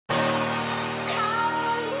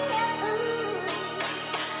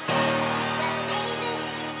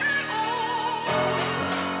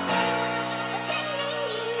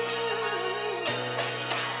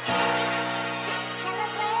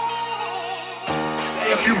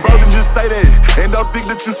If you broke, then just say that. And don't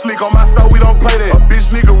think that you slick on my soul, we don't play that. A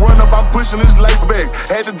bitch nigga run up, I'm pushing his lace back.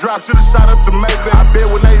 Had to drop, should've shot up the Maybach. I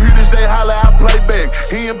bet when they hear this, they holler, I play back.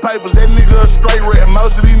 He in papers, that nigga a straight rat.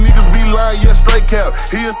 Most of these niggas be lying, yeah, straight cap.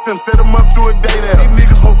 He a sim, set him up through a day there. These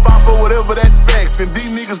niggas will fight for whatever, that's facts. And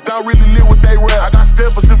these niggas don't really live what they rap. I got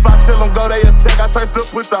steppers, if I tell them go, they attack. I turned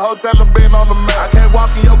up with the whole Taliban on the map. I can't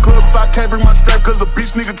walk in your club if I can't bring my strap. Cause a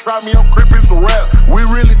bitch nigga try me, I'm crip, it's a rap. We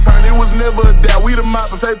really turned, it was never a doubt. We the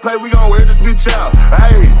mop, if they play, we gon' wear this bitch out.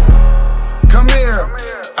 Hey, come here.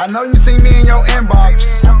 I know you see me in your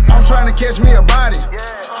inbox. I'm trying to catch me a body.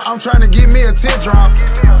 I'm trying to get me a teardrop.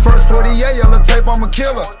 First 48 yellow tape, I'm a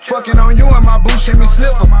killer. Fucking on you in my boot, shimmy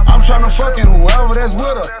slippers. I'm trying to fucking whoever that's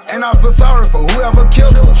with her. And I feel sorry for whoever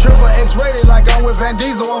kills her. Triple X rated like I'm with Van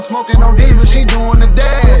Diesel. I'm smoking on diesel, she doing the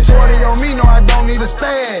dash. 40 on me, no, I don't need a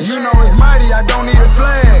stash. You know it's mighty, I don't need a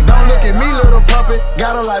flag. Don't look at me, little puppet.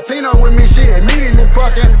 Got a Latino with me, she immediately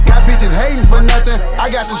fucking. Got bitches hating for nothing. I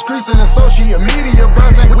got the streets in the social media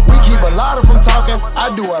buzzing. We keep a lot of them talking. I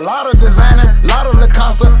do a lot of designing, lot of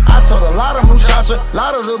Lacosta. I told a lot of muchacha,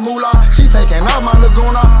 lot of the moolah. She taking off my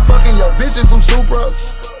Laguna. Fucking your bitches some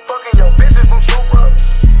Supras. Fucking your bitches some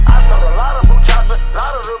Supras. I told a lot of muchacha,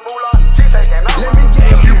 lot of the moolah. She taking off. Let me get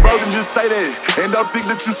if you broke, then just say that. And don't think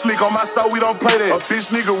that you slick on my soul, we don't play that. A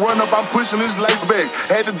bitch nigga run up, I'm pushing his lace back.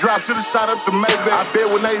 Had to drop, should've shot up the Maybach. I bet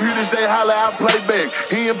when they hear this, they holler, I play back.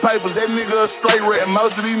 He in papers, that nigga a straight rat. And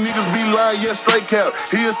most of these niggas be lying, yeah, straight cap.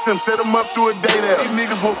 He a sim, set him up through a day there. These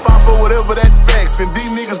niggas will fight for whatever, that's facts. And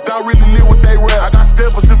these niggas don't really live what they rap. I got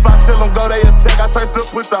steppers, if I tell them go, they attack. I turned up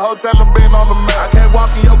with the whole Taliban on the map. I can't walk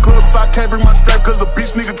in your club if I can't bring my strap. Cause a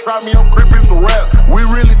bitch nigga try me, I'm crip, it's a rap. We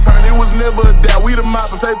really turned, it was never a doubt. We the mop,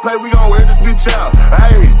 if they play, we gon' wear this bitch out.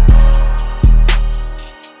 Hey.